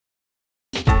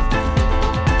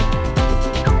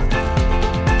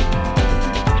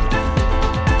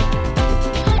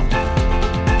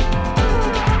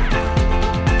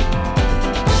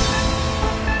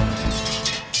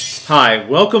Hi,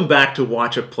 welcome back to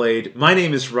Watch It Played. My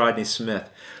name is Rodney Smith.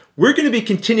 We're going to be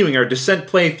continuing our Descent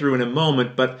playthrough in a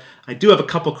moment, but I do have a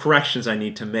couple corrections I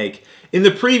need to make. In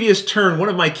the previous turn, one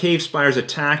of my cave spires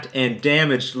attacked and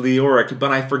damaged Leoric,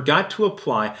 but I forgot to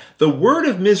apply the Word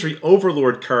of Misery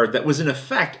Overlord card that was in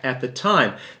effect at the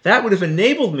time. That would have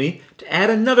enabled me to add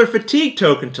another fatigue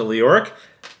token to Leoric,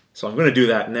 so I'm going to do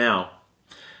that now.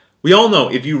 We all know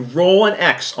if you roll an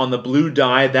X on the blue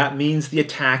die, that means the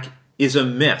attack is a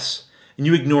miss, and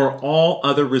you ignore all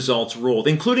other results rolled,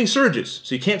 including surges,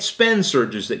 so you can't spend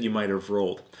surges that you might have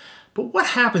rolled. But what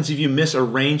happens if you miss a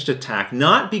ranged attack,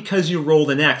 not because you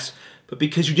rolled an X, but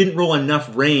because you didn't roll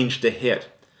enough range to hit?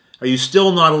 Are you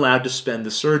still not allowed to spend the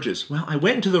surges? Well, I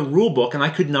went into the rulebook and I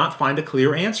could not find a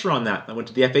clear answer on that. I went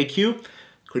to the FAQ,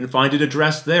 couldn't find it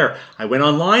addressed there. I went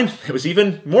online, there was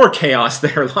even more chaos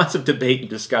there, lots of debate and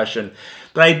discussion.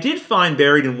 But I did find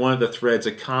buried in one of the threads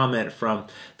a comment from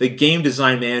the game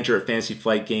design manager at Fantasy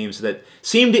Flight Games that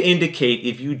seemed to indicate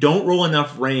if you don't roll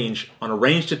enough range on a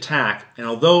ranged attack, and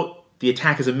although the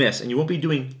attack is a miss and you won't be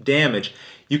doing damage,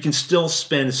 you can still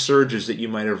spend surges that you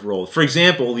might have rolled. For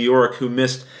example, Leoric, who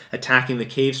missed attacking the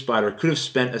cave spider, could have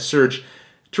spent a surge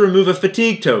to remove a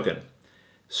fatigue token.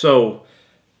 So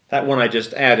that one I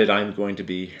just added, I'm going to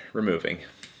be removing.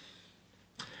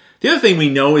 The other thing we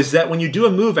know is that when you do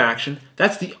a move action,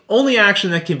 that's the only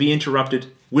action that can be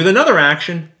interrupted with another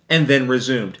action and then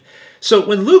resumed. So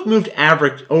when Luke moved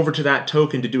Avric over to that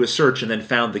token to do a search and then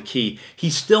found the key,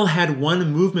 he still had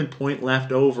one movement point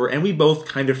left over, and we both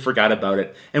kind of forgot about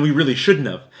it, and we really shouldn't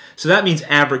have. So that means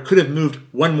Avric could have moved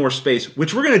one more space,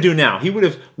 which we're going to do now. He would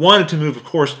have wanted to move, of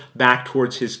course, back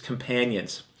towards his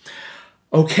companions.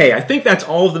 Okay, I think that's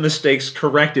all of the mistakes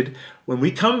corrected. When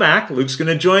we come back, Luke's going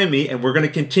to join me, and we're going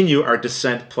to continue our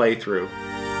Descent playthrough.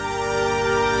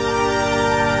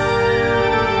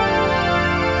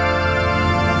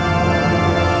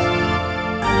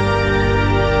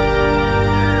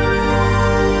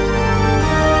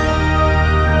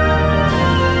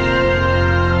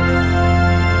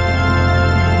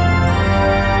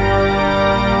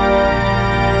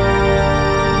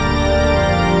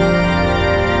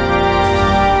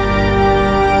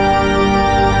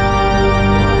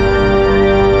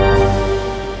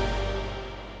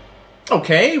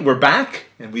 Okay, we're back,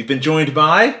 and we've been joined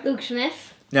by Luke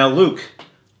Smith. Now, Luke,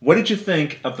 what did you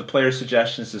think of the player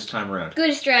suggestions this time around?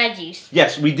 Good strategies.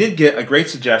 Yes, we did get a great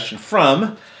suggestion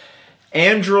from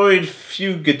Android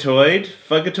Fugitoid,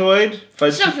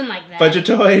 Something like that.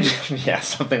 Fugitoid? Yeah,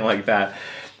 something like that.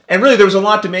 And really, there was a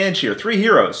lot to manage here. 3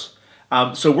 heroes.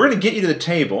 So we're going to get you to the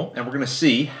table, and we're going to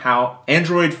see how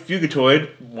Android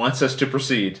Fugitoid wants us to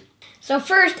proceed. So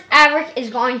first, Avric is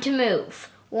going to move.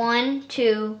 1,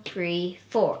 2, 3,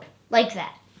 4. Like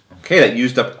that. Okay, that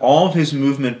used up all of his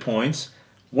movement points.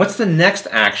 What's the next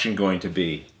action going to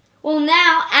be? Well,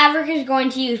 now Avric is going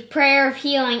to use Prayer of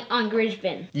Healing on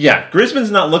Grisban. Yeah,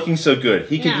 Grisban's not looking so good.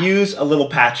 He could use a little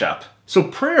patch-up. So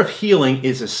Prayer of Healing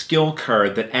is a skill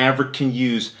card that Avric can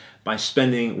use by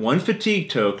spending 1 fatigue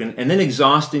token and then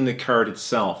exhausting the card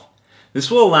itself. This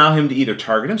will allow him to either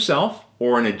target himself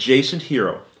or an adjacent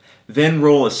hero, then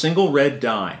roll a single red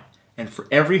die. And for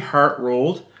every heart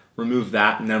rolled, remove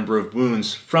that number of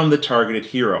wounds from the targeted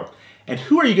hero. And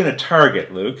who are you going to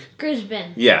target, Luke?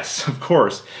 Grisban. Yes, of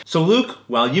course. So Luke,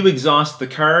 while you exhaust the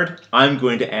card, I'm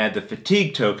going to add the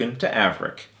fatigue token to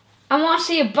Avric. I want to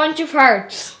see a bunch of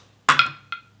hearts. Okay,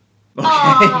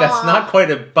 that's not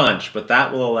quite a bunch, but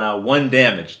that will allow 1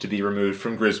 damage to be removed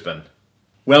from Grisban.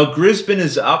 Well, Grisban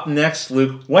is up next,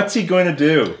 Luke. What's he going to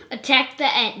do? Attack the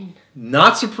Etten.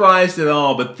 Not surprised at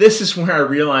all, but this is where I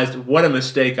realized what a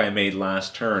mistake I made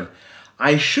last turn.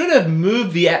 I should have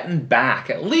moved the Etten back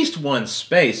at least 1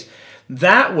 space.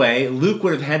 That way, Luke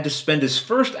would have had to spend his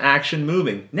first action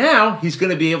moving. Now, he's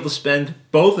going to be able to spend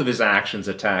both of his actions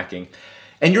attacking.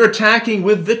 And you're attacking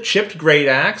with the chipped great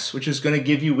axe, which is going to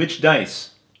give you which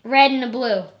dice? Red and a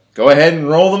blue. Go ahead and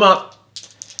roll them up.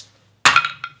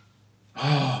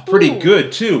 Oh, pretty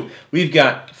good, too. We've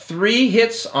got 3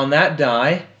 hits on that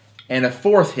die and a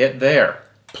 4th hit there,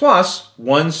 plus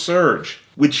 1 surge,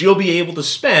 which you'll be able to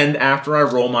spend after I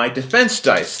roll my defense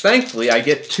dice. Thankfully, I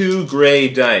get 2 gray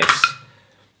dice.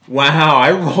 Wow,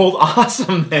 I rolled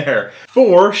awesome there.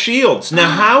 4 shields.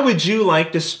 Now, how would you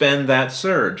like to spend that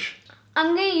surge?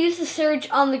 I'm going to use the surge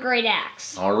on the great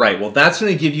axe. All right, well, that's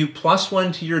going to give you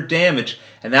 +1 to your damage,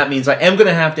 and that means I am going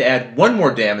to have to add 1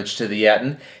 more damage to the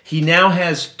Etten. He now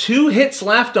has 2 hits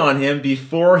left on him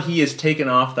before he is taken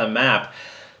off the map.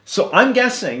 So I'm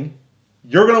guessing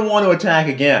you're going to want to attack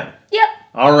again. Yep.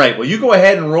 All right, well, you go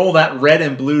ahead and roll that red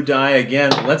and blue die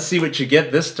again. Let's see what you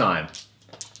get this time.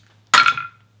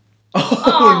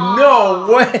 Oh,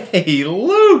 no way,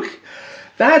 Luke!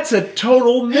 That's a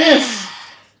total miss.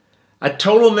 A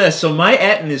total miss. So my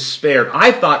Etten is spared.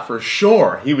 I thought for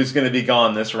sure he was going to be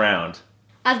gone this round.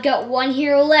 I've got one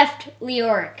hero left,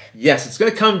 Leoric. Yes, it's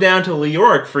going to come down to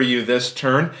Leoric for you this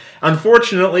turn.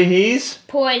 Unfortunately, he's...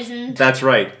 poisoned. That's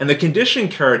right. And the condition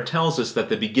card tells us that at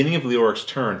the beginning of Leoric's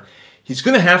turn, he's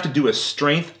going to have to do a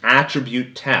strength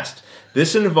attribute test.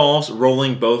 This involves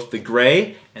rolling both the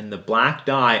gray and the black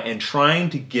die and trying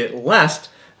to get less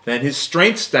than his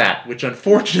strength stat, which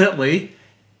unfortunately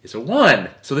is a 1.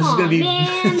 So this is going to be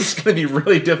this is going to be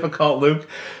really difficult, Luke.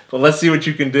 But let's see what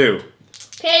you can do.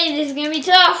 Okay, this is going to be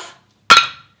tough.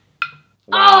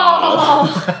 Wow.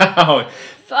 Oh!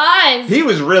 5. He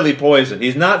was really poisoned.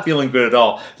 He's not feeling good at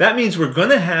all. That means we're going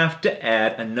to have to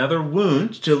add another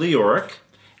wound to Leoric.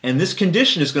 And this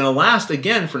condition is going to last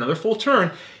again for another full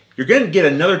turn. You're going to get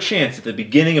another chance at the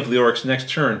beginning of Leoric's next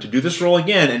turn to do this roll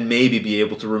again and maybe be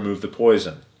able to remove the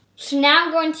poison. So now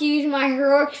I'm going to use my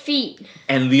heroic feat.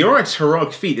 And Leoric's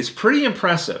heroic feat is pretty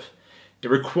impressive. It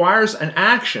requires an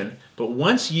action, but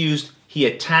once used, he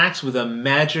attacks with a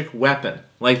magic weapon,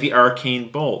 like the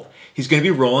arcane bolt. He's going to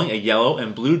be rolling a yellow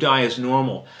and blue die as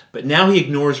normal, but now he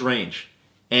ignores range.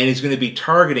 And he's going to be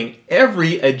targeting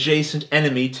every adjacent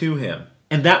enemy to him.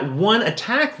 And that one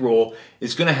attack roll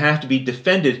is going to have to be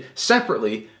defended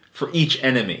separately for each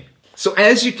enemy. So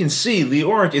as you can see,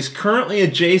 Leoric is currently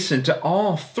adjacent to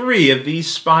all 3 of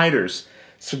these spiders.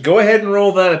 So go ahead and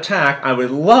roll that attack. I would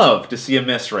love to see a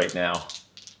miss right now.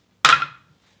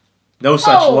 No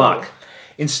such luck.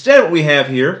 Instead, what we have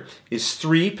here is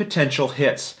 3 potential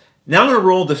hits. Now I'm going to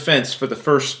roll defense for the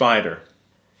first spider.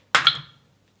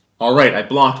 Alright, I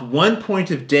blocked 1 point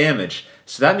of damage,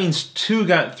 so that means 2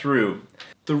 got through.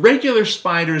 The regular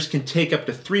spiders can take up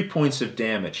to 3 points of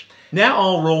damage. Now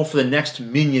I'll roll for the next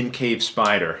minion cave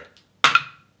spider.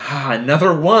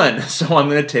 Another 1, so I'm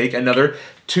going to take another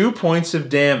 2 points of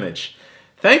damage.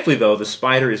 Thankfully though, the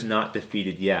spider is not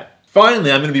defeated yet.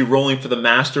 Finally, I'm going to be rolling for the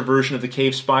master version of the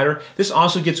cave spider. This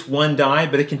also gets 1 die,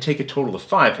 but it can take a total of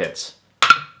 5 hits.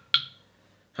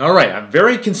 Alright, I'm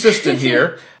very consistent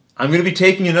here. I'm going to be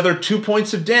taking another 2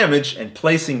 points of damage and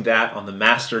placing that on the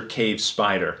master cave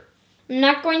spider. I'm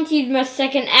not going to use my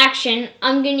second action.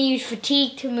 I'm going to use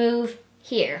fatigue to move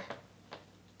here.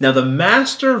 Now the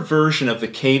master version of the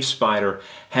cave spider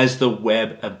has the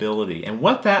web ability, and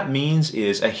what that means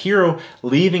is a hero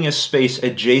leaving a space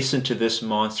adjacent to this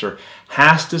monster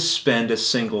has to spend a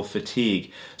single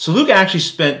fatigue. So Luke actually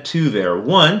spent 2 there,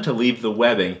 1 to leave the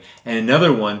webbing and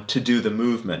another 1 to do the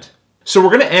movement. So we're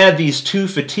going to add these 2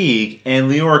 fatigue,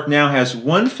 and Leoric now has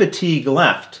 1 fatigue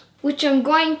left, which I'm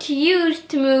going to use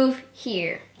to move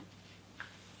here.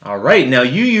 Alright, now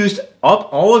you used up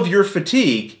all of your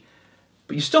fatigue,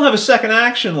 but you still have a second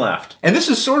action left. And this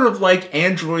is sort of like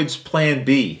Android's plan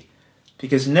B,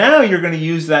 because now you're going to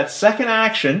use that second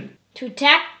action to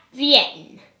attack the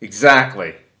Etten.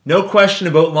 Exactly. No question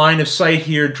about line of sight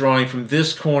here, drawing from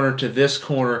this corner to this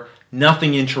corner.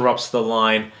 Nothing interrupts the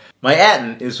line. My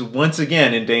Etten is once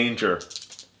again in danger.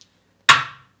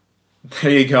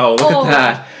 There you go, look at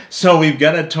that. So we've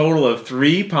got a total of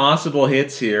 3 possible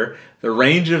hits here. The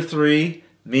range of 3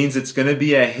 means it's going to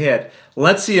be a hit.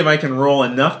 Let's see if I can roll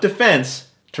enough defense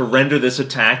to render this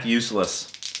attack useless.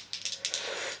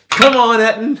 Come on,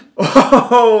 Etten.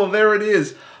 Oh, there it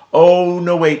is. Oh,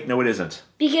 no, wait. No, it isn't.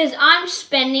 Because I'm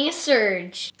spending a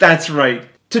surge. That's right.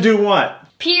 To do what?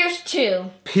 Pierce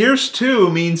 2. Pierce 2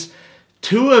 means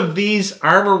 2 of these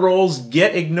armor rolls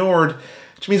get ignored,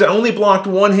 which means I only blocked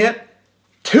 1 hit.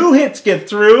 2 hits get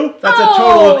through. That's a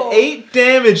total of 8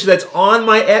 damage that's on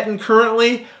my Etten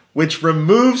currently, which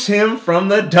removes him from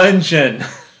the dungeon.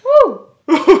 Woo!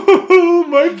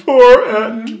 My poor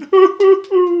Etten.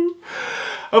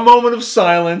 A moment of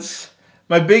silence.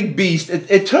 My big beast.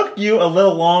 It took you a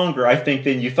little longer, I think,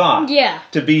 than you thought. Yeah.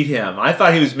 To beat him. I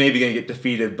thought he was maybe going to get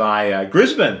defeated by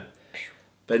Grisban.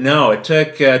 But no, it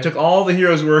took all the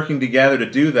heroes working together to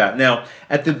do that. Now,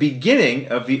 at the beginning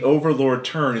of the Overlord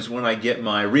turn is when I get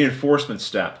my reinforcement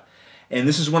step. And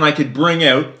this is when I could bring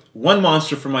out 1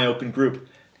 monster from my open group.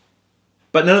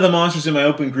 But none of the monsters in my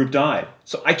open group died.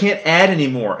 So I can't add any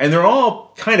more. And they're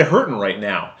all kind of hurting right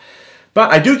now.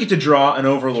 But I do get to draw an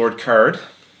Overlord card.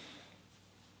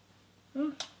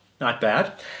 Not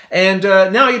bad. And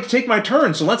now I get to take my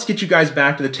turn, so let's get you guys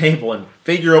back to the table and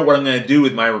figure out what I'm going to do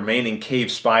with my remaining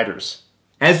cave spiders.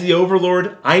 As the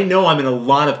Overlord, I know I'm in a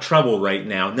lot of trouble right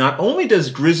now. Not only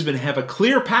does Grisban have a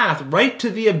clear path right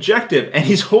to the objective, and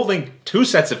he's holding 2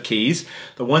 sets of keys,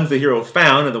 the ones the hero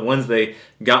found and the ones they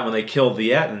got when they killed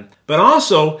the Etten, but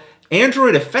also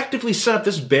Android effectively set up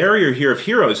this barrier here of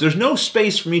heroes. There's no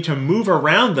space for me to move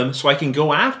around them so I can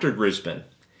go after Grisban.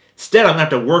 Instead, I'm going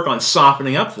to have to work on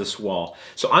softening up this wall.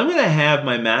 So I'm going to have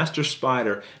my Master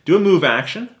Spider do a move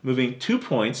action, moving 2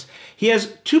 points. He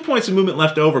has 2 points of movement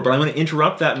left over, but I'm going to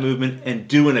interrupt that movement and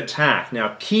do an attack.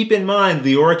 Now, keep in mind,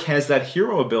 Leoric has that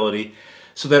hero ability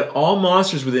so that all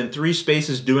monsters within 3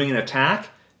 spaces doing an attack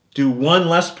do 1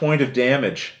 less point of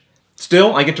damage.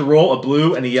 Still, I get to roll a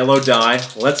blue and a yellow die.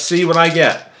 Let's see what I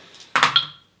get.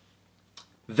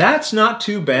 That's not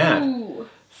too bad. Ooh.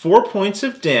 4 points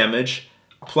of damage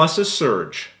plus a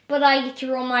surge. But I get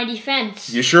to roll my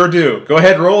defense. You sure do. Go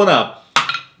ahead, roll it up.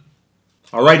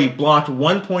 Alright, he blocked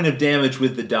 1 point of damage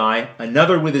with the die,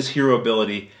 another with his hero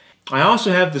ability. I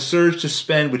also have the surge to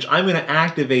spend, which I'm going to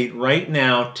activate right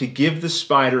now to give the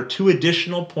spider 2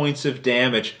 additional points of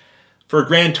damage for a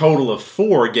grand total of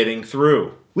 4 getting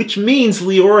through. Which means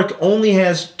Leoric only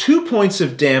has 2 points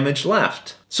of damage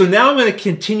left. So now I'm going to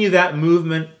continue that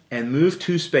movement and move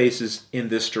 2 spaces in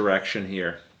this direction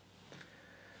here.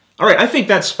 Alright, I think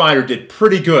that spider did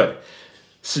pretty good.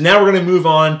 So now we're going to move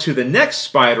on to the next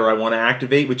spider I want to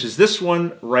activate, which is this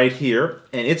one right here,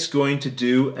 and it's going to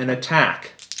do an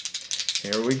attack.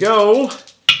 Here we go.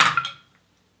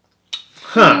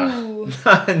 Huh.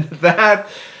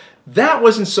 That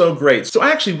wasn't so great. So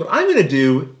actually what I'm going to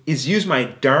do is use my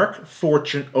Dark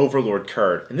Fortune Overlord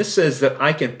card. And this says that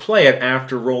I can play it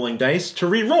after rolling dice to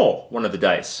re-roll one of the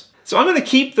dice. So I'm going to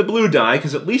keep the blue die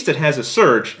because at least it has a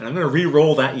surge. And I'm going to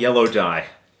re-roll that yellow die.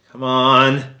 Come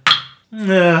on.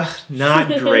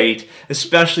 Not great.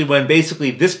 Especially when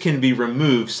basically this can be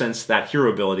removed since that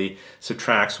hero ability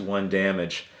subtracts 1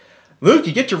 damage. Luke,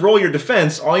 you get to roll your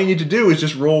defense. All you need to do is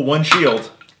just roll 1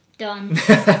 shield. Done.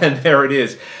 And there it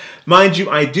is. Mind you,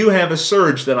 I do have a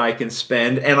surge that I can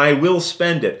spend, and I will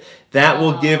spend it. That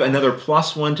will give another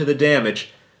 +1 to the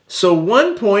damage. So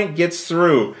 1 point gets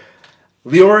through.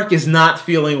 Leoric is not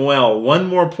feeling well. 1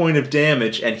 more point of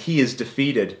damage, and he is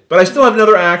defeated. But I still have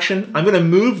another action. I'm going to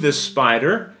move this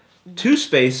spider 2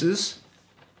 spaces,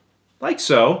 like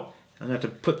so. I'm going to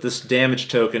have to put this damage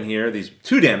token here, these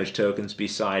 2 damage tokens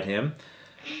beside him.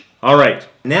 Alright,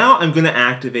 now I'm going to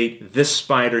activate this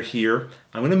spider here.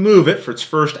 I'm going to move it for its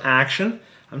first action.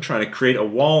 I'm trying to create a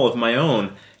wall of my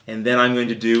own. And then I'm going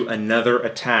to do another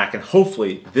attack. And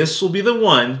hopefully this will be the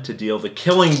one to deal the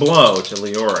killing blow to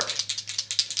Leoric.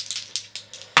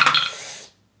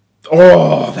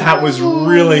 Oh, that was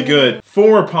really good.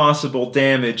 4 possible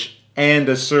damage and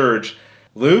a surge.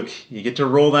 Luke, you get to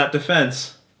roll that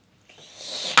defense.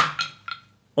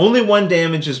 Only 1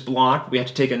 damage is blocked. We have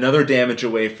to take another damage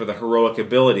away for the heroic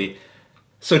ability.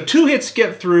 So 2 hits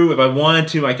get through. If I wanted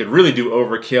to, I could really do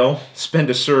overkill, spend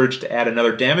a surge to add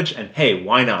another damage, and hey,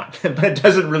 why not? But it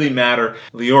doesn't really matter.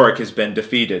 Leoric has been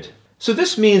defeated. So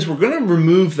this means we're going to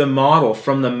remove the model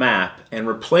from the map and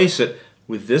replace it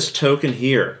with this token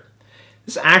here.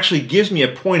 This actually gives me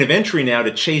a point of entry now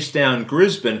to chase down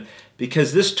Grisban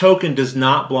because this token does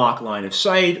not block line of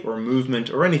sight or movement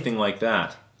or anything like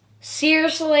that.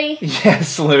 Seriously?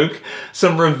 Yes, Luke.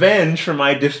 Some revenge for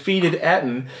my defeated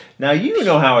Etten. Now you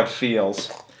know how it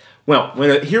feels. Well,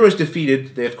 when a hero is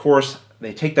defeated,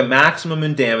 they take the maximum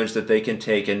in damage that they can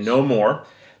take and no more.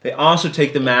 They also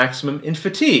take the maximum in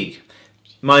fatigue.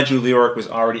 Mind you, Leoric was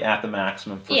already at the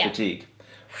maximum for fatigue.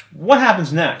 What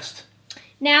happens next?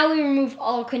 Now we remove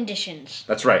all conditions.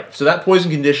 That's right. So that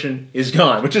poison condition is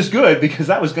gone, which is good because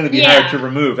that was going to be hard to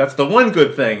remove. That's the one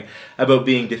good thing about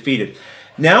being defeated.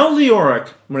 Now Leoric,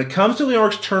 when it comes to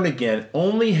Leoric's turn again,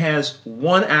 only has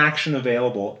 1 action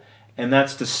available, and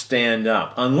that's to stand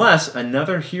up, unless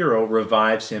another hero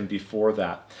revives him before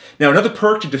that. Now another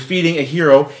perk to defeating a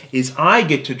hero is I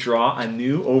get to draw a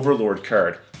new Overlord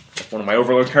card. One of my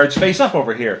Overlord cards face up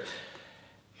over here.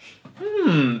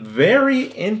 Very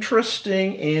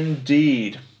interesting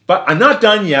indeed. But I'm not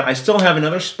done yet. I still have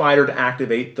another spider to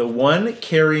activate, the one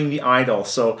carrying the idol.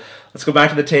 So let's go back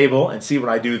to the table and see what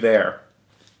I do there.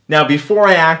 Now, before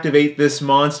I activate this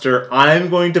monster, I'm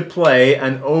going to play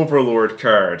an Overlord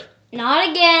card. Not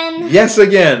again. Yes,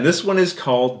 again. This one is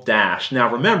called Dash. Now,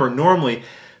 remember, normally,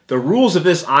 the rules of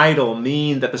this idol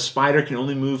mean that the spider can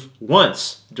only move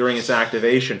once during its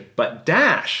activation. But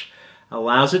Dash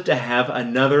allows it to have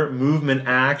another movement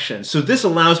action. So this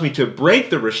allows me to break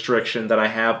the restriction that I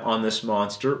have on this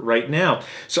monster right now.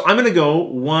 So I'm going to go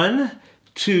 1,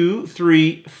 2,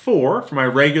 3, 4 for my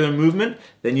regular movement.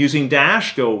 Then using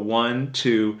Dash, go 1,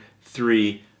 2,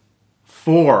 3,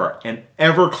 4. And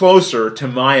ever closer to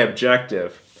my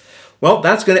objective. Well,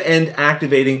 that's going to end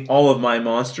activating all of my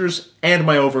monsters and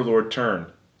my Overlord turn.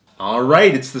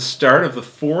 Alright, it's the start of the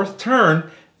 4th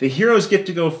turn. The heroes get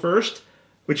to go first.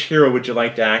 Which hero would you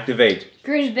like to activate?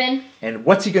 Grisban. And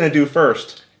what's he going to do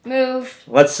first? Move.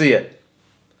 Let's see it.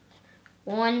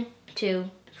 1, 2,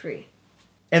 3.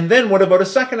 And then what about a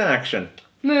second action?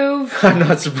 Move. I'm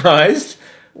not surprised.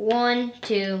 1,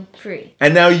 2, 3.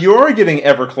 And now you're getting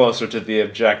ever closer to the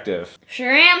objective.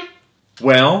 Sure am.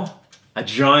 Well, a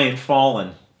giant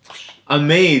fallen. A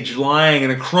mage lying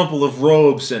in a crumple of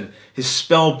robes and his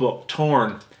spellbook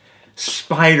torn.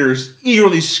 Spiders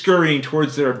eagerly scurrying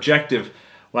towards their objective,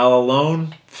 while a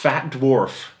lone, fat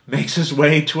dwarf makes his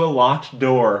way to a locked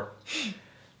door.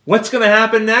 What's going to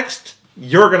happen next?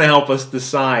 You're going to help us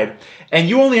decide. And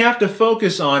you only have to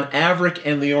focus on Avric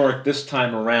and Leoric this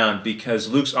time around because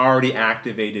Luke's already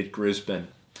activated Grisban.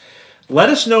 Let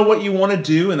us know what you want to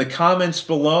do in the comments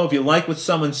below. If you like what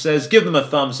someone says, give them a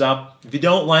thumbs up. If you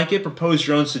don't like it, propose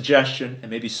your own suggestion,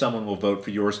 and maybe someone will vote for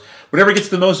yours. Whatever gets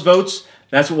the most votes,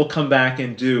 that's what we'll come back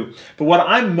and do. But what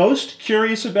I'm most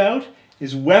curious about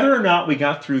is whether or not we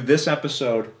got through this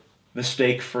episode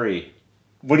mistake-free.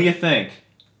 What do you think?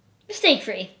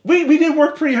 Mistake-free. We did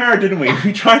work pretty hard, didn't we? Yeah.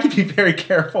 We tried to be very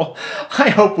careful. I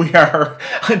hope we are.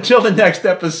 Until the next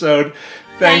episode,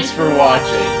 thanks for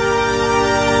watching.